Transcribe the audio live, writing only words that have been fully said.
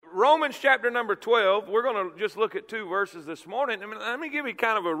Romans chapter number 12, we're going to just look at 2 verses this morning. Let me give you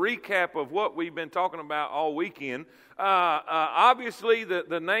kind of a recap of what we've been talking about all weekend. Obviously,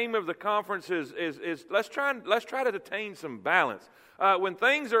 the name of the conference is let's try to attain some balance. When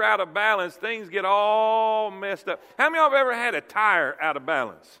things are out of balance, things get all messed up. How many of y'all have ever had a tire out of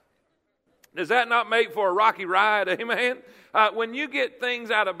balance? Does that not make for a rocky ride? Amen? When you get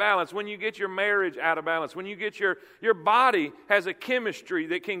things out of balance, when you get your marriage out of balance, when you get your body has a chemistry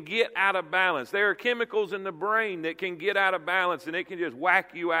that can get out of balance. There are chemicals in the brain that can get out of balance and it can just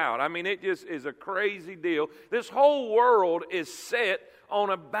whack you out. I mean, it just is a crazy deal. This whole world is set on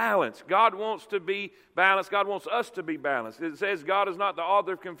a balance. God wants to be balanced. God wants us to be balanced. It says God is not the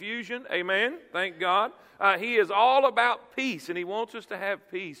author of confusion. Amen? Thank God. He is all about peace, and He wants us to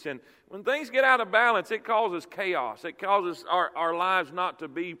have peace. And when things get out of balance, it causes chaos. It causes our lives not to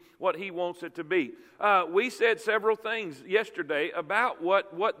be what He wants it to be. We said several things yesterday about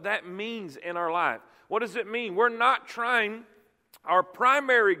what that means in our life. What does it mean? We're not trying... Our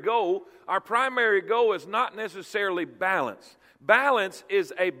primary goal is not necessarily balance. Balance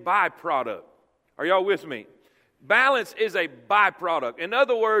is a byproduct. Are y'all with me? Balance is a byproduct. In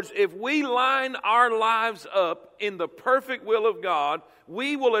other words, if we line our lives up in the perfect will of God,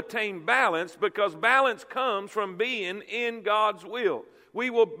 we will attain balance because balance comes from being in God's will. We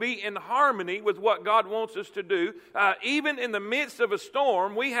will be in harmony with what God wants us to do. Even in the midst of a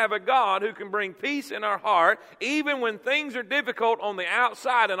storm, we have a God who can bring peace in our heart. Even when things are difficult on the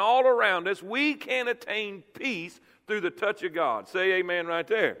outside and all around us, we can attain peace through the touch of God. Say amen right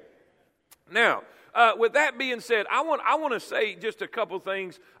there. Now, with that being said, I want to say just a couple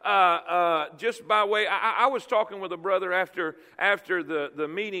things just by way. I was talking with a brother after the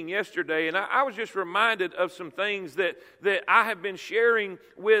meeting yesterday, and I was just reminded of some things that I have been sharing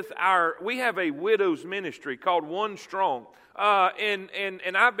with we have a widows ministry called One Strong.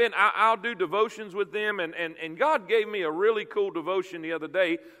 And I'll do devotions with them, and God gave me a really cool devotion the other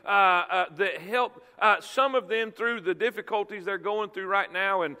day that helped some of them through the difficulties they're going through right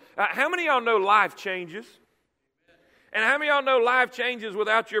now. And how many of y'all know life changes? And how many of y'all know life changes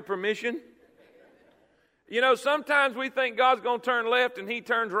without your permission? You know, sometimes we think God's going to turn left and He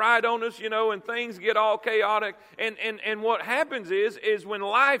turns right on us, and things get all chaotic. And what happens is when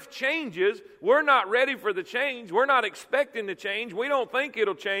life changes, we're not ready for the change. We're not expecting the change. We don't think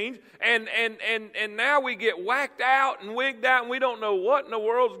it'll change. And now we get whacked out and wigged out and we don't know what in the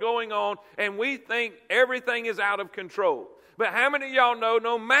world's going on. And we think everything is out of control. But how many of y'all know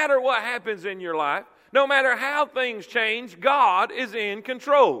no matter what happens in your life, no matter how things change, God is in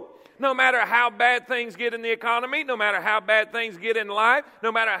control. No matter how bad things get in the economy, no matter how bad things get in life,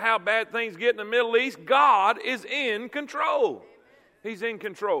 no matter how bad things get in the Middle East, God is in control. He's in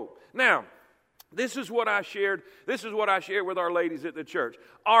control. Now, this is what I shared. This is what I shared with our ladies at the church.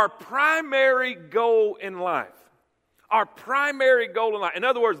 Our primary goal in life. Our primary goal in life. In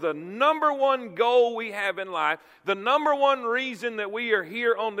other words, the number one goal we have in life, the number one reason that we are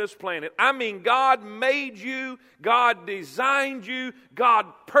here on this planet. I mean, God made you, God designed you, God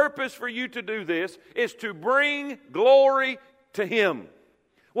purposed for you to do this, is to bring glory to Him.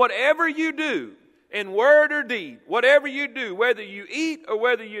 Whatever you do, in word or deed, whatever you do, whether you eat or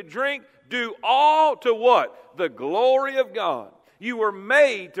whether you drink, do all to what? The glory of God. You were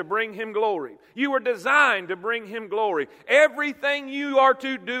made to bring Him glory. You were designed to bring Him glory. Everything you are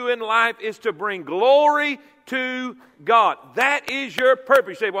to do in life is to bring glory to God. That is your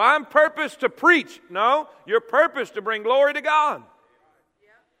purpose. You say, well, I'm purposed to preach. No, your purpose to bring glory to God.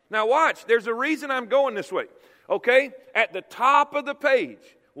 Now watch, there's a reason I'm going this way. Okay? At the top of the page,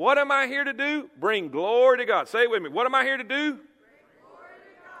 what am I here to do? Bring glory to God. Say it with me. What am I here to do?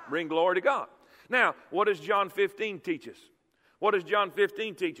 Bring glory to God. Now, what does John 15 teach us? What does John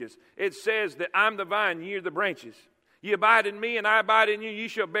 15 teach us? It says that I'm the vine, ye are the branches. Ye abide in me and I abide in you, ye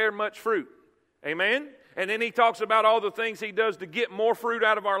shall bear much fruit. Amen? And then He talks about all the things He does to get more fruit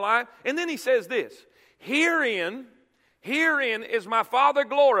out of our life. And then He says this, Herein is my Father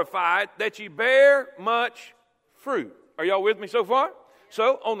glorified, that ye bear much fruit. Are y'all with me so far?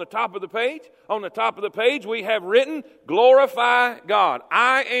 So, on the top of the page, we have written, glorify God.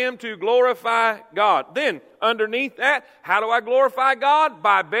 I am to glorify God. Then, underneath that, how do I glorify God?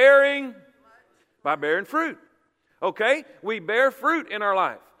 By bearing fruit. Okay? We bear fruit in our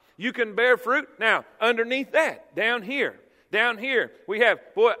life. You can bear fruit. Now, underneath that, down here, we have,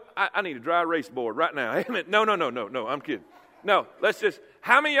 boy, I need a dry erase board right now. No, I'm kidding. No,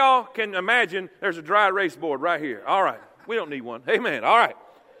 how many of y'all can imagine there's a dry erase board right here? All right. We don't need one. Amen. All right.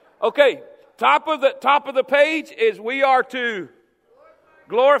 Okay. Top of the page is we are to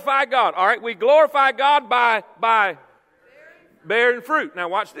glorify God. All right. We glorify God by Bearing fruit. Now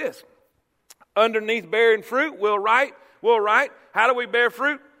watch this. Underneath bearing fruit, we'll write, how do we bear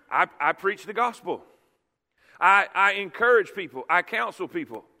fruit? I preach the gospel. I encourage people. I counsel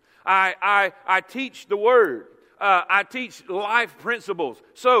people. I teach the word. I teach life principles.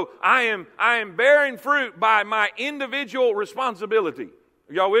 So I am bearing fruit by my individual responsibility.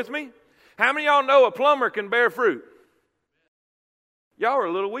 Are y'all with me? How many of y'all know a plumber can bear fruit? Y'all are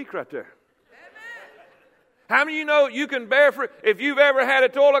a little weak right there. How many of you know you can bear fruit? If you've ever had a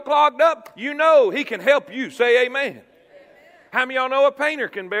toilet clogged up, you know he can help you. Say amen. How many of y'all know a painter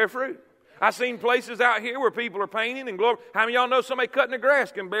can bear fruit? I've seen places out here where people are painting and glory. How many of y'all know somebody cutting the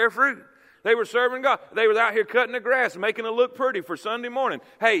grass can bear fruit? They were serving God. They were out here cutting the grass, making it look pretty for Sunday morning.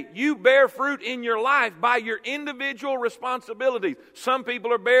 Hey, you bear fruit in your life by your individual responsibilities. Some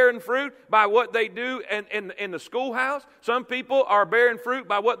people are bearing fruit by what they do in the schoolhouse. Some people are bearing fruit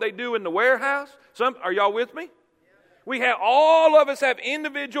by what they do in the warehouse. Are y'all with me? All of us have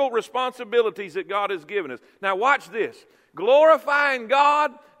individual responsibilities that God has given us. Now watch this. Glorifying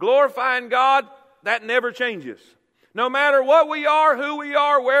God, that never changes. No matter what we are, who we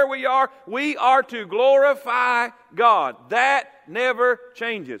are, where we are to glorify God. That never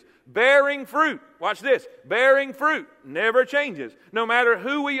changes. Bearing fruit, watch this, bearing fruit never changes. No matter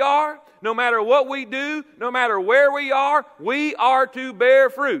who we are, no matter what we do, no matter where we are to bear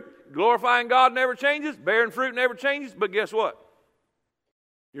fruit. Glorifying God never changes, bearing fruit never changes, but guess what?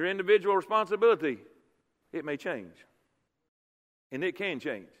 Your individual responsibility, it may change. And it can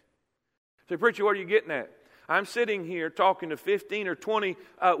change. So, preacher, what are you getting at? I'm sitting here talking to 15 or 20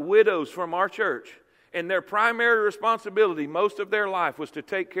 widows from our church, and their primary responsibility most of their life was to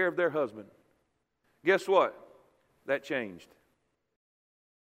take care of their husband. Guess what? That changed.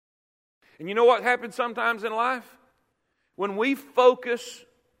 And you know what happens sometimes in life? When we focus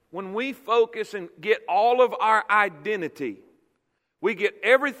and get all of our identity, we get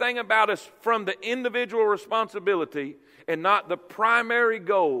everything about us from the individual responsibility and not the primary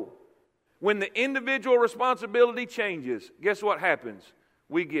goal. When the individual responsibility changes, guess what happens?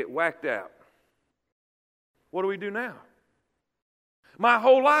 We get whacked out. What do we do now? My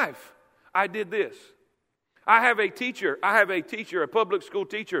whole life, I did this. I have a teacher, a public school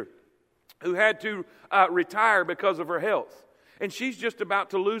teacher, who had to retire because of her health. And she's just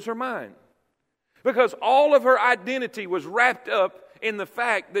about to lose her mind. Because all of her identity was wrapped up in the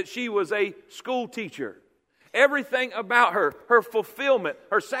fact that she was a school teacher. Everything about her fulfillment,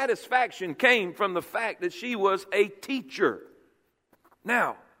 her satisfaction came from the fact that she was a teacher.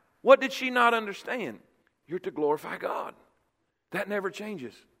 Now, what did she not understand? You're to glorify God. That never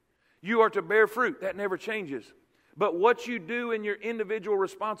changes. You are to bear fruit. That never changes. But what you do in your individual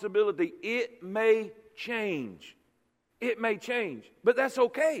responsibility, it may change. It may change. But that's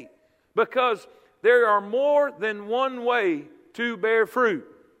okay. Because there are more than one way to bear fruit.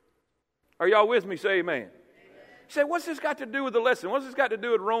 Are y'all with me? Say amen. You say, what's this got to do with the lesson? What's this got to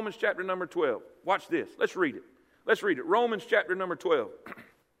do with Romans chapter number 12? Watch this. Let's read it. Romans chapter number 12.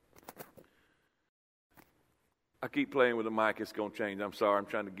 I keep playing with the mic. It's going to change. I'm sorry. I'm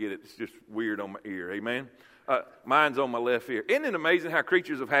trying to get it. It's just weird on my ear. Amen. Mine's on my left ear. Isn't it amazing how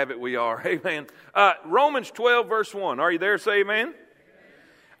creatures of habit we are? Amen. Romans 12 verse 1. Are you there? Say amen. Amen.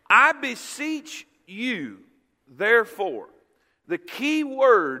 I beseech you, therefore. The key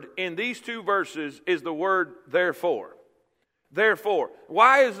word in these two verses is the word therefore. Therefore.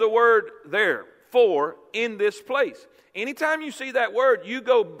 Why is the word therefore in this place? Anytime you see that word, you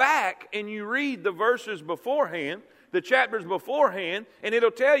go back and you read the verses beforehand, the chapters beforehand, and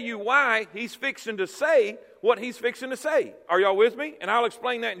it'll tell you why he's fixing to say what he's fixing to say. Are y'all with me? And I'll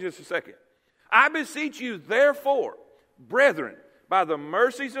explain that in just a second. I beseech you, therefore, brethren, by the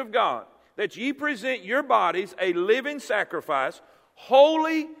mercies of God, that ye present your bodies a living sacrifice,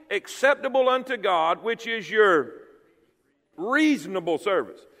 holy, acceptable unto God, which is your reasonable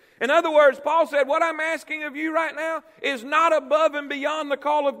service. In other words, Paul said, what I'm asking of you right now is not above and beyond the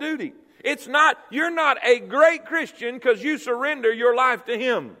call of duty. It's not, you're not a great Christian because you surrender your life to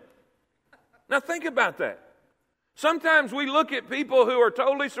Him. Now think about that. Sometimes we look at people who are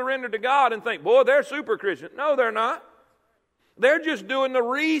totally surrendered to God and think, boy, they're super Christian. No, they're not. They're just doing the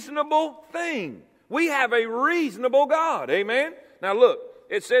reasonable thing. We have a reasonable God. Amen? Now look,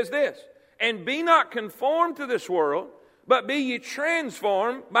 it says this, and be not conformed to this world, but be ye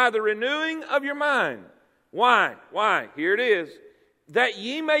transformed by the renewing of your mind. Why? Here it is. That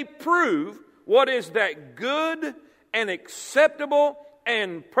ye may prove what is that good and acceptable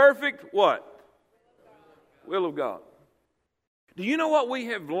and perfect what? Will of God. Do you know what we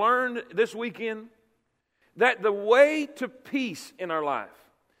have learned this weekend? That the way to peace in our life,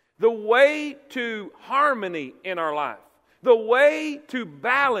 the way to harmony in our life, The way to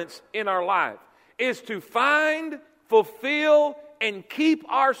balance in our life is to find, fulfill, and keep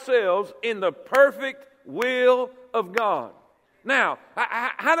ourselves in the perfect will of God. Now,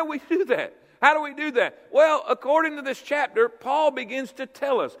 how do we do that? How do we do that? Well, according to this chapter, Paul begins to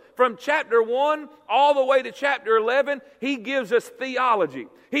tell us. From chapter 1 all the way to chapter 11, he gives us theology.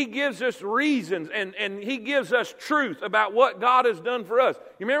 He gives us reasons and he gives us truth about what God has done for us.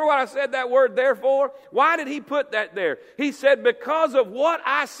 You remember what I said that word therefore? Why did he put that there? He said, because of what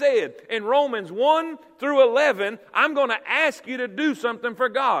I said in Romans 1 through 11, I'm going to ask you to do something for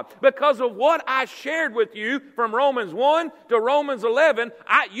God. Because of what I shared with you from Romans 1 to Romans 11,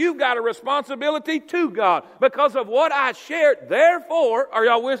 you've got a responsibility to God. Because of what I shared, therefore, are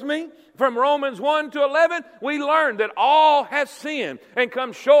y'all with me? From Romans 1 to 11, we learned that all have sinned and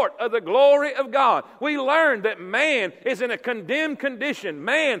come short of the glory of God. We learned that man is in a condemned condition.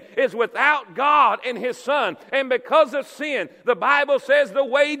 Man is without God and His Son. And because of sin, the Bible says the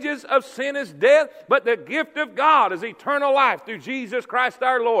wages of sin is death, but the gift of God is eternal life through Jesus Christ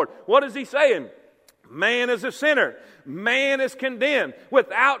our Lord. What is He saying? Man is a sinner. Man is condemned.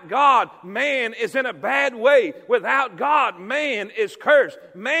 Without God, man is in a bad way. Without God, man is cursed.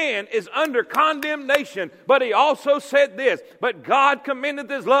 Man is under condemnation. But he also said this, but God commendeth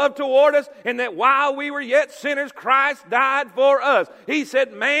His love toward us, and that while we were yet sinners, Christ died for us. He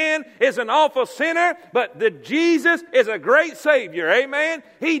said man is an awful sinner, but that Jesus is a great Savior. Amen?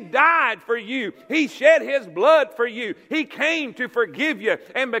 He died for you. He shed His blood for you. He came to forgive you.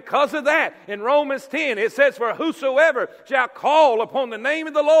 And because of that, in Romans 10, it says, for whosoever shall call upon the name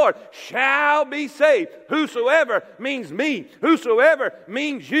of the Lord shall be saved. Whosoever means me. Whosoever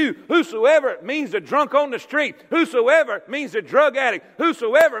means you. Whosoever means the drunk on the street. Whosoever means the drug addict.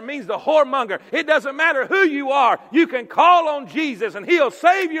 Whosoever means the whoremonger. It doesn't matter who you are. You can call on Jesus and He'll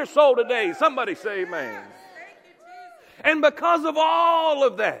save your soul today. Somebody say amen. And because of all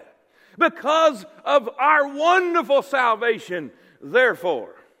of that, because of our wonderful salvation,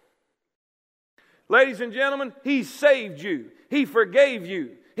 therefore, ladies and gentlemen, He saved you. He forgave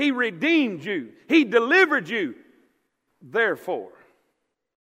you. He redeemed you. He delivered you. Therefore,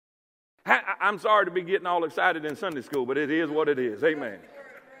 I'm sorry to be getting all excited in Sunday school, but it is what it is. Amen.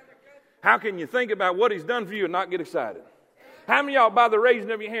 How can you think about what He's done for you and not get excited? How many of y'all, by the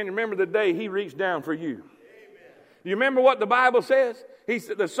raising of your hand, remember the day He reached down for you? Do you remember what the Bible says?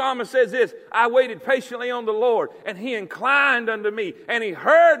 The psalmist says this, I waited patiently on the Lord, and He inclined unto me, and He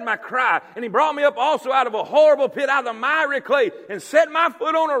heard my cry, and He brought me up also out of a horrible pit, out of the miry clay, and set my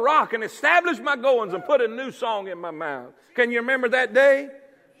foot on a rock, and established my goings, and put a new song in my mouth. Can you remember that day?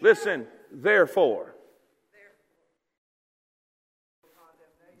 Listen, therefore.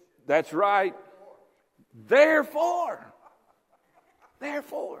 That's right. Therefore.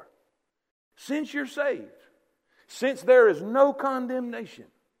 Since you're saved, since there is no condemnation,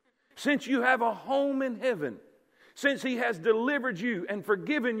 since you have a home in heaven, since He has delivered you and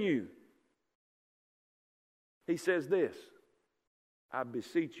forgiven you, He says this, I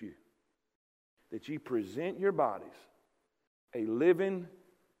beseech you that ye present your bodies a living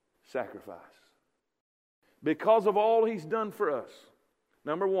sacrifice. Because of all He's done for us.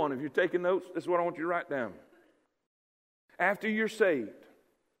 Number one, if you're taking notes, this is what I want you to write down. After you're saved,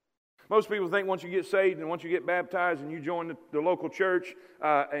 most people think once you get saved and once you get baptized and you join the local church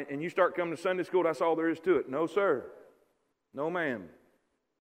and you start coming to Sunday school, that's all there is to it. No, sir. No, ma'am.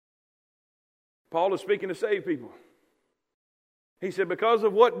 Paul is speaking to saved people. He said, because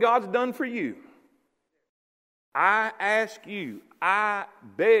of what God's done for you, I ask you, I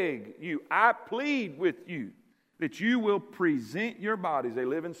beg you, I plead with you that you will present your bodies a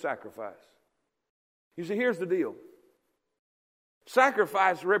living sacrifice. You see, here's the deal.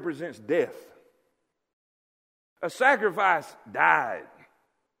 Sacrifice represents death. A sacrifice died.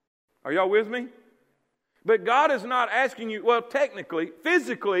 Are y'all with me? But God is not asking you, well, technically,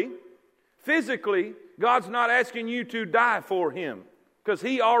 physically, God's not asking you to die for Him because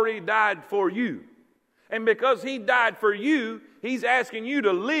He already died for you. And because He died for you, He's asking you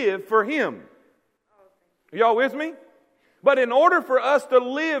to live for Him. Are y'all with me? But in order for us to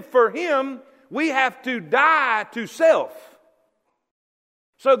live for Him, we have to die to self.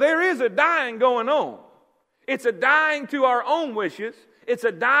 So there is a dying going on. It's a dying to our own wishes. It's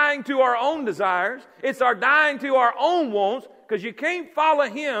a dying to our own desires. It's our dying to our own wants, because you can't follow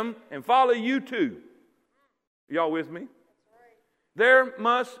Him and follow you too. Y'all with me? There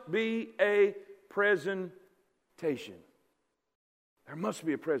must be a presentation. There must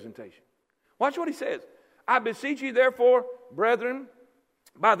be a presentation. Watch what he says. I beseech you, therefore, brethren,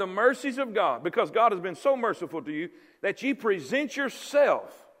 by the mercies of God, because God has been so merciful to you, that ye present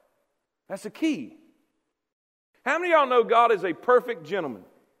yourself. That's the key. How many of y'all know God is a perfect gentleman?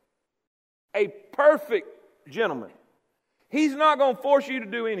 A perfect gentleman. He's not going to force you to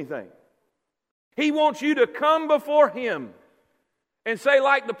do anything. He wants you to come before Him and say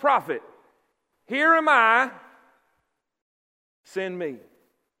like the prophet, "Here am I, send me."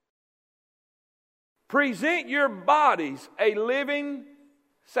 Present your bodies a living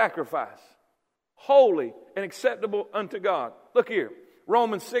sacrifice, holy and acceptable unto God. Look here,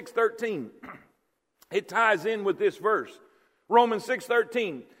 Romans 6:13. It ties in with this verse. Romans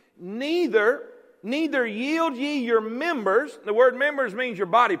 6:13. Neither yield ye your members. The word members means your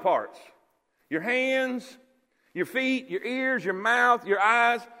body parts. Your hands, your feet, your ears, your mouth, your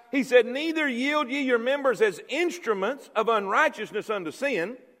eyes. He said, neither yield ye your members as instruments of unrighteousness unto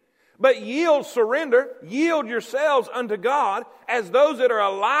sin, but surrender, yield yourselves unto God as those that are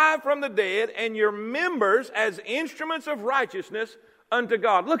alive from the dead, and your members as instruments of righteousness unto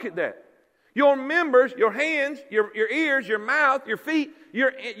God. Look at that. Your members, your hands, your ears, your mouth, your feet,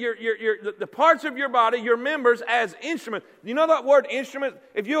 the parts of your body, your members as instruments. You know that word instrument?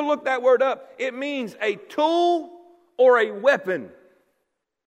 If you look that word up, it means a tool or a weapon.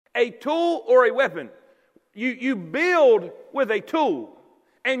 A tool or a weapon. You build with a tool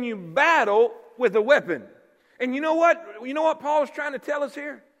and you battle with a weapon. And you know what? You know what Paul is trying to tell us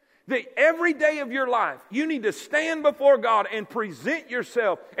here? That every day of your life, you need to stand before God and present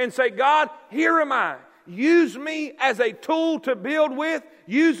yourself and say, God, here am I. Use me as a tool to build with.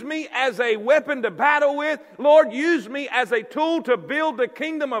 Use me as a weapon to battle with. Lord, use me as a tool to build the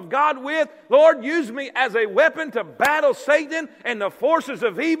kingdom of God with. Lord, use me as a weapon to battle Satan and the forces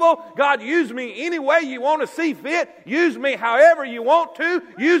of evil. God, use me any way you want to see fit. Use me however you want to.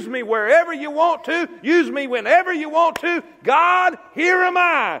 Use me wherever you want to. Use me whenever you want to. God, here am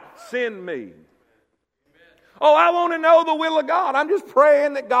I. Send me. Oh, I want to know the will of God. I'm just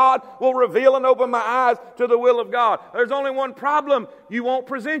praying that God will reveal and open my eyes to the will of God. There's only one problem. You won't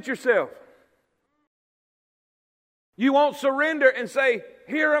present yourself. You won't surrender and say,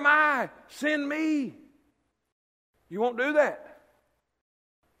 here am I, send me. You won't do that.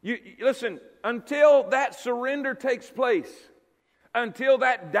 You listen, until that surrender takes place, until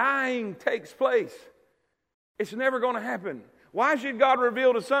that dying takes place, it's never going to happen. Why should God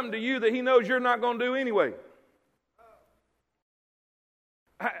reveal to something to you that He knows you're not going to do anyway?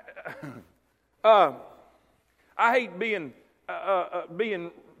 I hate being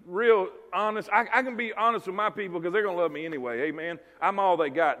real honest. I can be honest with my people because they're going to love me anyway. Amen. I'm all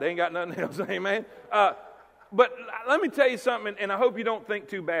they got. They ain't got nothing else. Amen. But let me tell you something, and I hope you don't think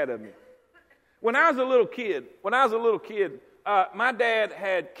too bad of me. When I was a little kid, my dad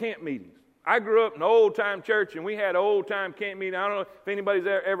had camp meetings. I grew up in an old-time church, and we had an old-time camp meeting. I don't know if anybody's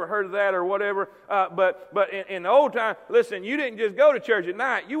ever heard of that or whatever, but in the old time, listen, you didn't just go to church at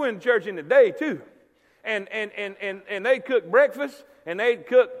night. You went to church in the day, too. And they'd cook breakfast, and they'd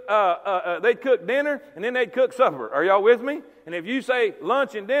cook dinner, and then they'd cook supper. Are y'all with me? And if you say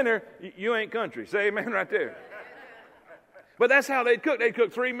lunch and dinner, you ain't country. Say amen right there. But that's how they'd cook. They'd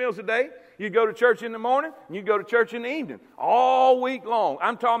cook 3 meals a day. You'd go to church in the morning, and you'd go to church in the evening. All week long.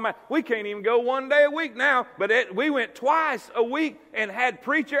 I'm talking about, we can't even go one day a week now, but we went twice a week and had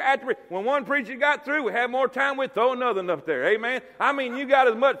preacher after preacher. When one preacher got through, we had more time, we'd throw another one up there. Amen? I mean, you got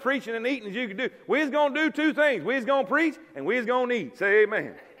as much preaching and eating as you could do. We was going to do 2 things. We was going to preach, and we was going to eat. Say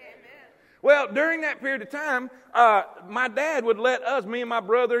amen. Well, during that period of time, my dad would let us, me and my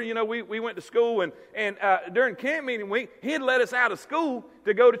brother, we went to school, and during camp meeting week, he'd let us out of school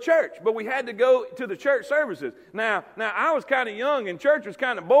to go to church, but we had to go to the church services. Now I was kind of young, and church was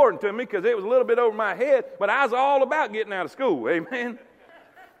kind of boring to me because it was a little bit over my head, but I was all about getting out of school, amen?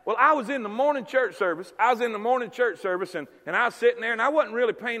 Well, I was in the morning church service. And I was sitting there, and I wasn't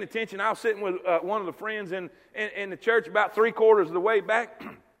really paying attention. I was sitting with one of the friends in the church about 3/4 of the way back.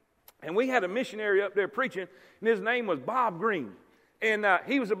 And we had a missionary up there preaching, and his name was Bob Green. And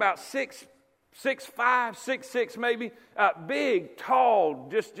he was about 6'5", 6'6", maybe. Big,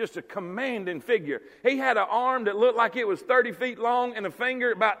 tall, just a commanding figure. He had an arm that looked like it was 30 feet long and a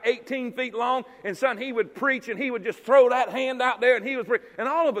finger about 18 feet long. And son, he would preach, and he would just throw that hand out there, and he was preaching. And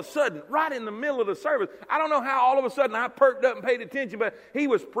all of a sudden, right in the middle of the service, I don't know how all of a sudden I perked up and paid attention, but he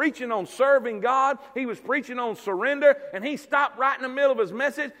was preaching on serving God. He was preaching on surrender, and he stopped right in the middle of his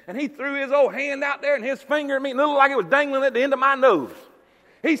message, and he threw his old hand out there, and his finger at me, and it looked like it was dangling at the end of my nose.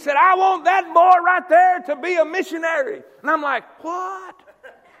 He said, I want that boy right there to be a missionary. And I'm like, what?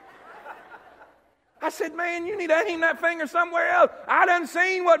 I said, man, you need to aim that finger somewhere else. I done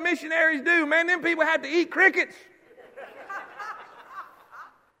seen what missionaries do. Man, them people have to eat crickets.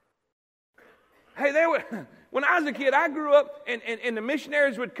 Hey, when I was a kid, I grew up, and the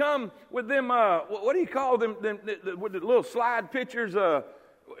missionaries would come with them, what do you call them, with the little slide pictures,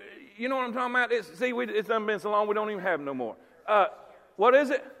 you know what I'm talking about? It's done been so long, we don't even have them no more. What is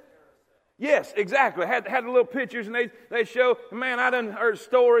it? Yes, exactly. Had the little pictures, and they show, man, I done heard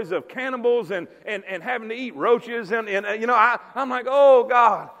stories of cannibals and having to eat roaches, and you know, I'm like, oh,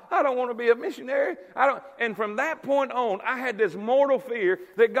 God, I don't want to be a missionary. And from that point on, I had this mortal fear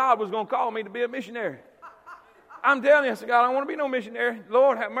that God was going to call me to be a missionary. I'm telling you, I said, God, I don't want to be no missionary.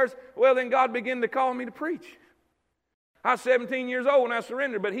 Lord, have mercy. Well, then God began to call me to preach. I was 17 years old when I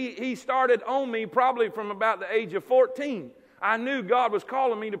surrendered, but he started on me probably from about the age of 14. I knew God was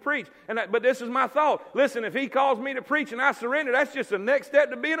calling me to preach. But this is my thought. Listen, if he calls me to preach and I surrender, that's just the next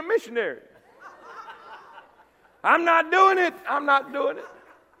step to being a missionary. I'm not doing it. I'm not doing it.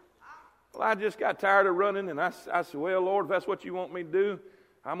 Well, I just got tired of running, and I said, well, Lord, if that's what you want me to do,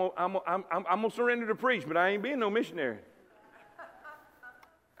 I'm going to surrender to preach, but I ain't being no missionary.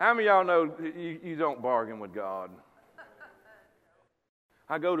 How many of y'all know you don't bargain with God?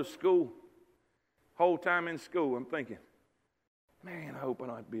 I go to school. Whole time in school, I'm thinking, man, I hope I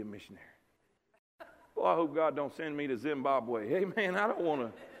don't have to be a missionary. Boy, I hope God don't send me to Zimbabwe. Hey, man, I don't want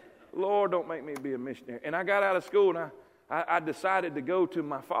to. Lord, don't make me be a missionary. And I got out of school, and I decided to go to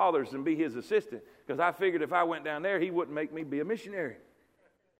my father's and be his assistant, because I figured if I went down there, he wouldn't make me be a missionary.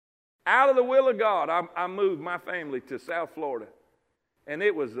 Out of the will of God, I moved my family to South Florida, and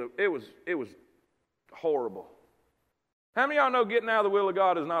it was horrible. How many of y'all know getting out of the will of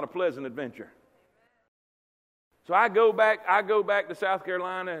God is not a pleasant adventure? So I go back to South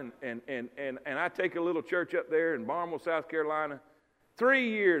Carolina, and I take a little church up there in Barnwell, South Carolina. 3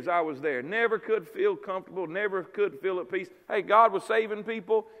 years I was there. Never could feel comfortable, never could feel at peace. Hey, God was saving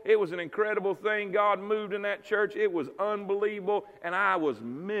people. It was an incredible thing. God moved in that church. It was unbelievable, and I was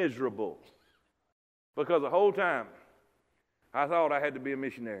miserable. Because the whole time, I thought I had to be a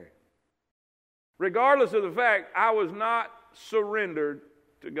missionary. Regardless of the fact, I was not surrendered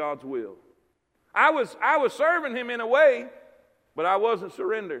to God's will. I was serving him in a way, but I wasn't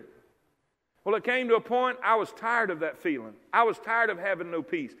surrendered. Well, it came to a point I was tired of that feeling. I was tired of having no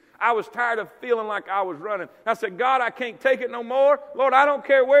peace. I was tired of feeling like I was running. I said, God, I can't take it no more. Lord, I don't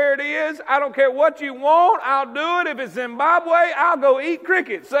care where it is. I don't care what you want. I'll do it. If it's Zimbabwe, I'll go eat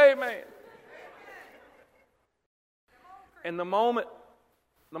crickets. Say amen. And the moment,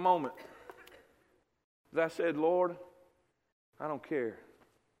 as I said, Lord, I don't care.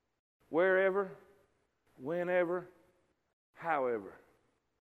 Wherever, whenever, however.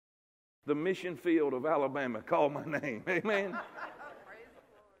 The mission field of Alabama called my name. Amen.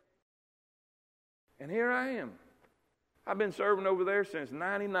 And here I am. I've been serving over there since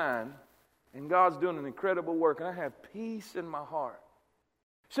 99, and God's doing an incredible work, and I have peace in my heart.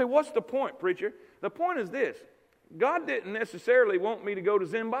 You say, what's the point, preacher? The point is this. God didn't necessarily want me to go to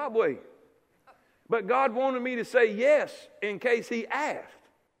Zimbabwe, but God wanted me to say yes in case he asked.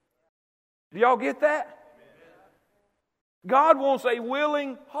 Do y'all get that? God wants a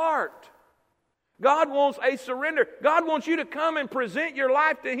willing heart. God wants a surrender. God wants you to come and present your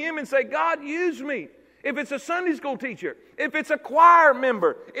life to him and say, God, use me. If it's a Sunday school teacher, if it's a choir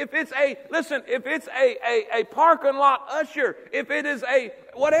member, if it's a parking lot usher, if it is a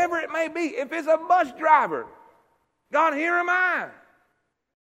whatever it may be, if it's a bus driver, God, here am I.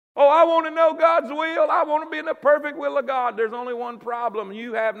 Oh, I want to know God's will. I want to be in the perfect will of God. There's only one problem.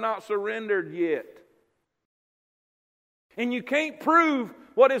 You have not surrendered yet. And you can't prove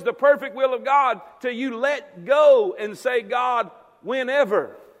what is the perfect will of God till you let go and say, God,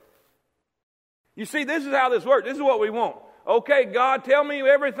 whenever. You see, this is how this works. This is what we want. Okay, God, tell me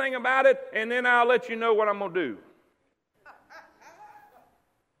everything about it, and then I'll let you know what I'm going to do.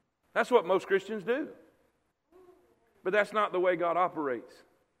 That's what most Christians do. But that's not the way God operates.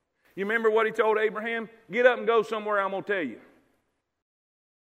 You remember what he told Abraham? Get up and go somewhere, I'm going to tell you.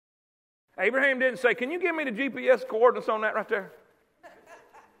 Abraham didn't say, can you give me the GPS coordinates on that right there?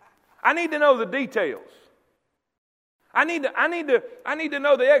 I need to know the details. I need to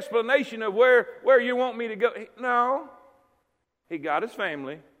know the explanation of where you want me to go. No. He got his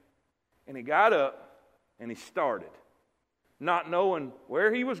family, and he got up, and he started. Not knowing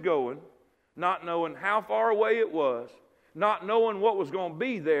where he was going, not knowing how far away it was, not knowing what was going to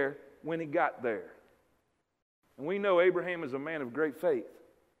be there when he got there. And we know Abraham is a man of great faith.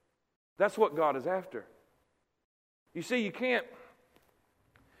 That's what God is after. You see, you can't.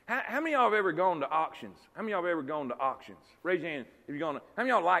 How many of y'all have ever gone to auctions? How many of y'all have ever gone to auctions? Raise your hand if you're going to. How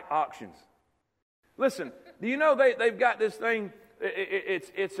many of y'all like auctions? Listen, do you know they've got this thing?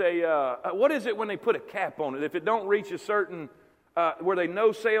 It's a what is it when they put a cap on it? If it don't reach a certain where they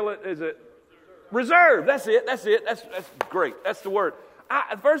no sale it, is it Reserve. That's it. That's great. That's the word.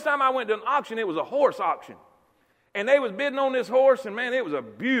 The first time I went to an auction, it was a horse auction. And they was bidding on this horse, and man, it was a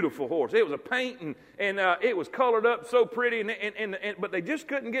beautiful horse. It was a paint, and it was colored up so pretty, but they just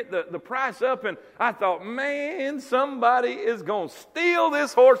couldn't get the price up. And I thought, man, somebody is going to steal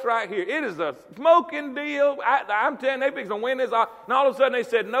this horse right here. It is a smoking deal. I'm telling you, they fixing to win this. And all of a sudden, they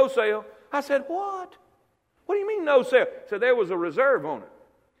said, no sale. I said, what? What do you mean no sale? So there was a reserve on it.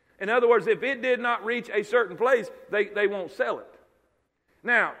 In other words, if it did not reach a certain place, they won't sell it.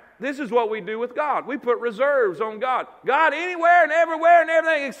 Now, this is what we do with God. We put reserves on God. God anywhere and everywhere and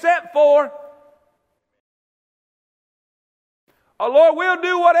everything except for, oh Lord, we'll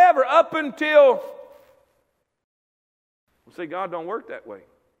do whatever up until, well, see, God don't work that way.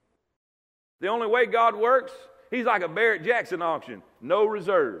 The only way God works, He's like a Barrett Jackson auction. No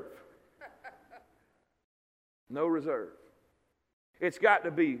reserve. No reserve. It's got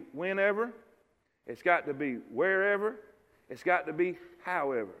to be whenever. It's got to be wherever. It's got to be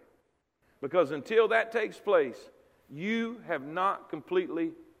however. Because until that takes place, you have not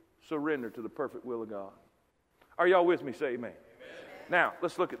completely surrendered to the perfect will of God. Are y'all with me? Say amen. Amen. Now,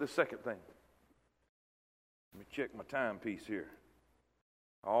 let's look at the second thing. Let me check my timepiece here.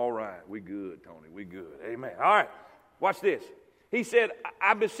 All right, we good, Tony. We good. Amen. All right, watch this. He said,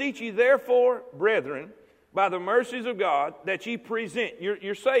 I beseech you therefore, brethren, by the mercies of God, that ye present.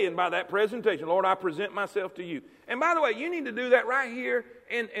 You're saying by that presentation, Lord, I present myself to you. And by the way, you need to do that right here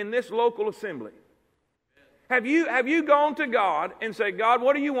in this local assembly. Have you gone to God and said, God,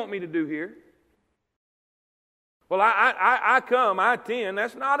 what do you want me to do here? Well, I come, I attend.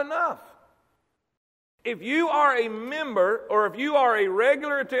 That's not enough. If you are a member or if you are a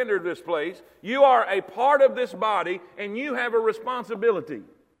regular attender of this place, you are a part of this body and you have a responsibility.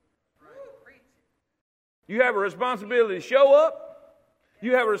 You have a responsibility to show up.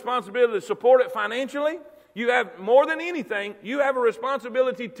 You have a responsibility to support it financially. You have, more than anything, you have a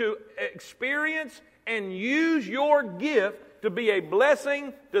responsibility to experience and use your gift to be a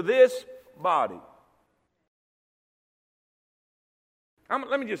blessing to this body.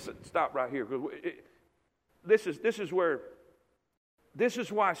 Let me just stop right here, because this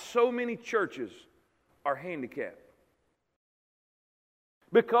is why so many churches are handicapped.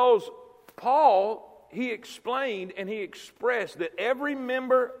 Because Paul, he explained and he expressed that every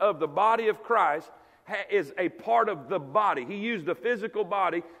member of the body of Christ is a part of the body. He used the physical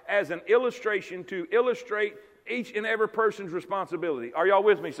body as an illustration to illustrate each and every person's responsibility. Are y'all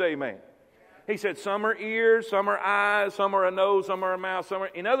with me? Say amen. He said some are ears, some are eyes, some are a nose, some are a mouth, some are...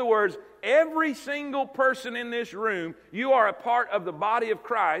 In other words, every single person in this room, you are a part of the body of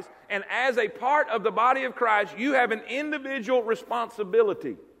Christ, and as a part of the body of Christ, you have an individual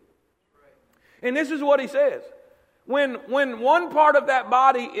responsibility. And this is what he says. When one part of that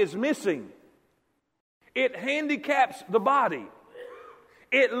body is missing, it handicaps the body.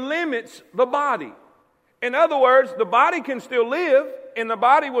 It limits the body. In other words, the body can still live and the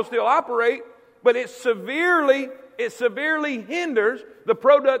body will still operate, but it severely hinders the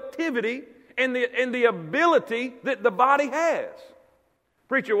productivity and the ability that the body has.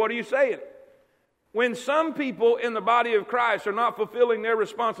 Preacher, what are you saying? When some people in the body of Christ are not fulfilling their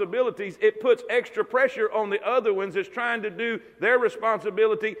responsibilities, it puts extra pressure on the other ones that's trying to do their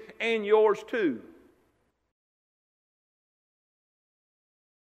responsibility and yours too.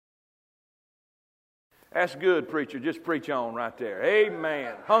 That's good, preacher. Just preach on right there.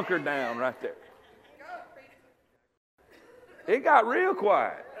 Amen. Hunker down right there. It got real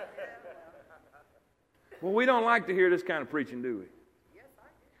quiet. Well, we don't like to hear this kind of preaching, do we?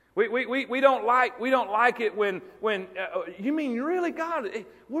 We don't like it when you mean really, God,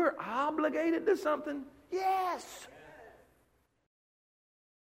 we're obligated to something? Yes.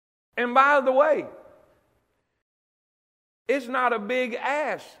 And by the way, it's not a big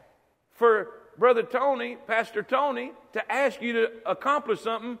ask for Brother Tony, Pastor Tony, to ask you to accomplish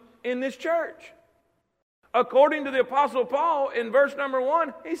something in this church. According to the Apostle Paul, in verse number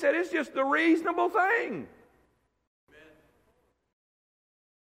 1, he said it's just the reasonable thing.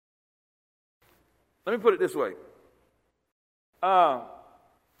 Let me put it this way.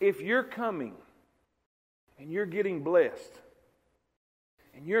 If you're coming and you're getting blessed,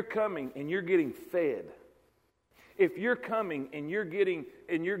 and you're coming and you're getting fed, if you're coming and you're getting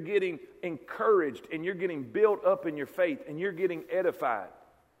encouraged and you're getting built up in your faith and you're getting edified,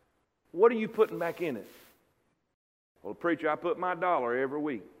 what are you putting back in it? Well, preacher, I put my $1 every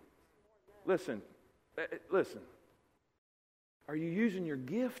week. Listen. Are you using your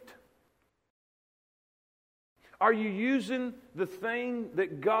gift? Are you using the thing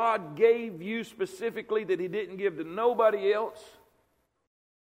that God gave you specifically that He didn't give to nobody else?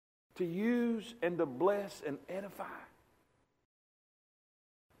 to use and to bless and edify.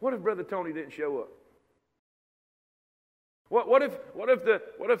 What if Brother Tony didn't show up? What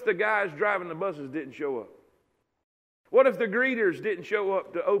if the guys driving the buses didn't show up? What if the greeters didn't show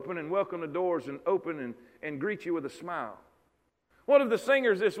up to open and welcome the doors and open and greet you with a smile? What if the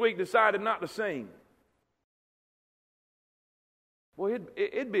singers this week decided not to sing? Well,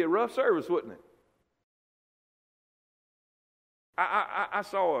 it'd be a rough service, wouldn't it? I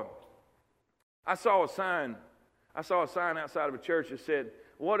saw a sign outside of a church that said,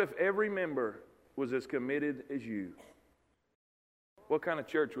 "What if every member was as committed as you?" What kind of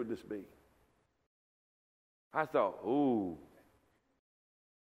church would this be? I thought, ooh,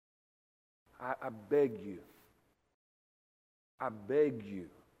 I beg you. I beg you.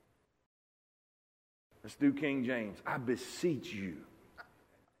 Let's do King James. I beseech you,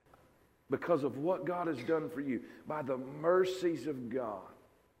 because of what God has done for you, by the mercies of God,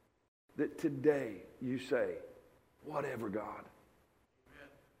 that today you say, whatever, God.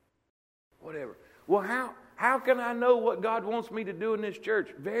 Whatever. Well, how can I know what God wants me to do in this church?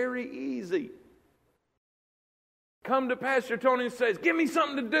 Very easy. Come to Pastor Tony and says, "Give me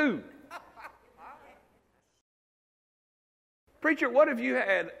something to do." Preacher, what if you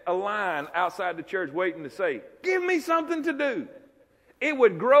had a line outside the church waiting to say, "Give me something to do"? It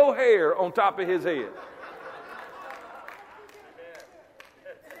would grow hair on top of his head.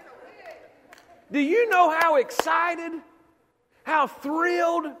 Do you know how excited, how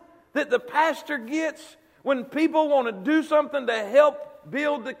thrilled that the pastor gets when people want to do something to help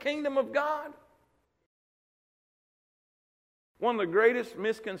build the kingdom of God? One of the greatest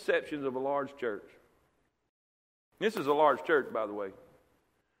misconceptions of a large church. This is a large church, by the way.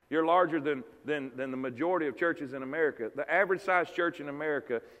 You're larger than the majority of churches in America. The average size church in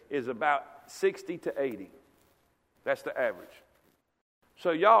America is about 60 to 80. That's the average.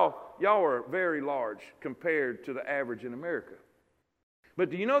 So y'all are very large compared to the average in America. But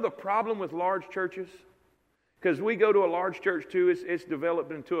do you know the problem with large churches? Because we go to a large church too. It's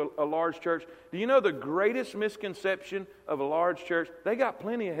developed into a large church. Do you know the greatest misconception of a large church? They got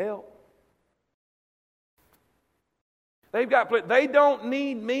plenty of help. They don't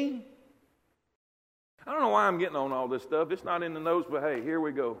need me. I don't know why I'm getting on all this stuff. It's not in the notes, but hey, here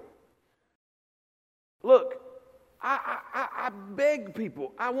we go. Look, I beg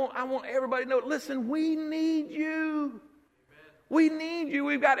people. I want everybody to know. Listen, we need you. We need you.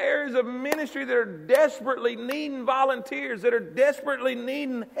 We've got areas of ministry that are desperately needing volunteers, that are desperately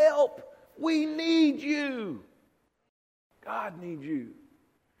needing help. We need you. God needs you.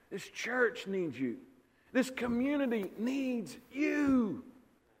 This church needs you. This community needs you.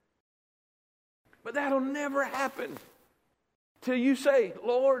 But that'll never happen till you say,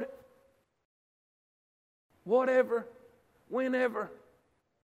 "Lord, whatever, whenever,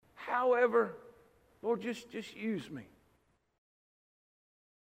 however, Lord, just use me."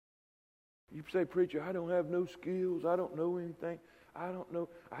 You say, "Preacher, I don't have no skills. I don't know anything. I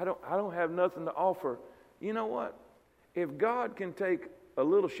don't have nothing to offer." You know what? If God can take a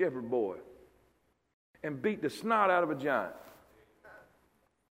little shepherd boy and beat the snot out of a giant,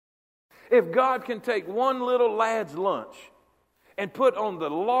 if God can take one little lad's lunch and put on the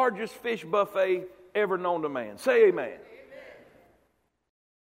largest fish buffet ever known to man, say amen.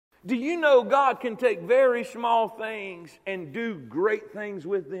 Do you know God can take very small things and do great things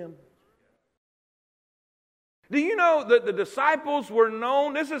with them? Do you know that the disciples were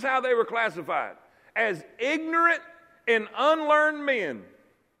known, this is how they were classified, as ignorant and unlearned men?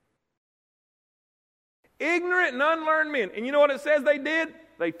 Ignorant and unlearned men. And you know what it says they did?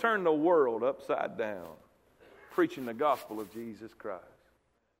 They turned the world upside down, preaching the gospel of Jesus Christ.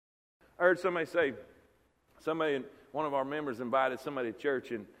 I heard somebody say, one of our members invited somebody to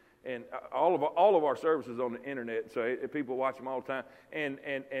church, and all of our services on the internet, so people watch them all the time. And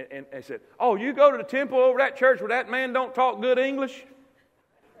they said, "Oh, you go to the temple over that church where that man don't talk good English?"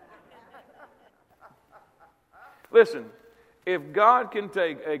 Listen, if God can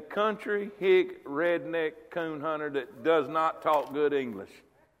take a country hick redneck coon hunter that does not talk good English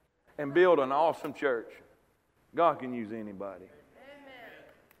and build an awesome church, God can use anybody. Amen.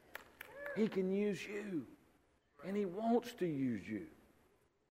 He can use you, and He wants to use you.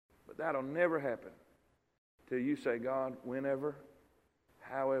 But that'll never happen till you say, "God, whenever,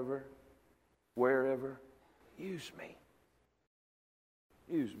 however, wherever, use me.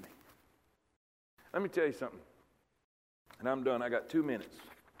 Use me." Let me tell you something. And I'm done. I got 2 minutes.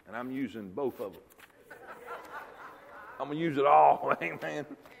 And I'm using both of them. I'm going to use it all. Amen.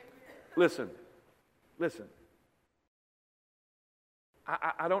 Listen.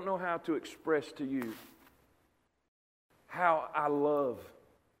 I don't know how to express to you how I love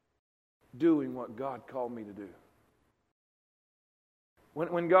doing what God called me to do.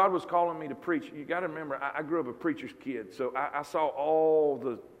 When God was calling me to preach, you got to remember, I grew up a preacher's kid, so I saw all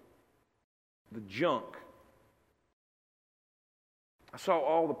the junk. I saw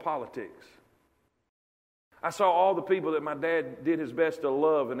all the politics. I saw all the people that my dad did his best to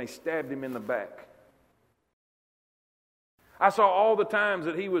love, and they stabbed him in the back. I saw all the times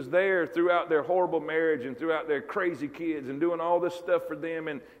that he was there throughout their horrible marriage and throughout their crazy kids and doing all this stuff for them,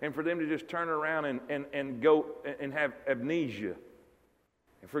 and for them to just turn around and go and have amnesia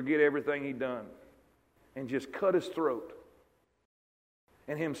and forget everything he'd done and just cut his throat.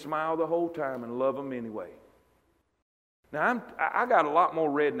 And him smile the whole time and love them anyway. Now, I got a lot more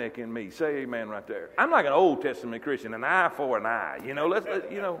redneck in me. Say amen right there. I'm like an Old Testament Christian, an eye for an eye.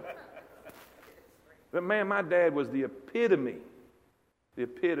 But man, my dad was the epitome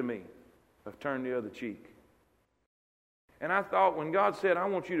of turn the other cheek. And I thought when God said, I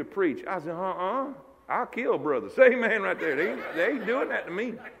want you to preach, I said, I'll kill brother. Say amen right there. They ain't doing that to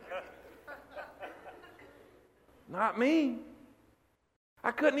me. Not me.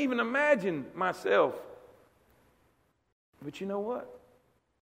 I couldn't even imagine myself. But you know what?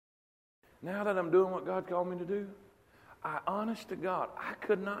 Now that I'm doing what God called me to do, honest to God, I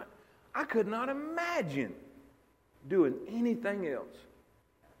could not imagine doing anything else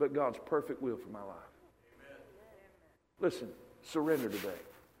but God's perfect will for my life. Amen. Listen, surrender today.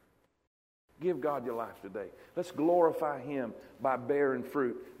 Give God your life today. Let's glorify Him by bearing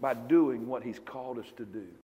fruit, by doing what He's called us to do.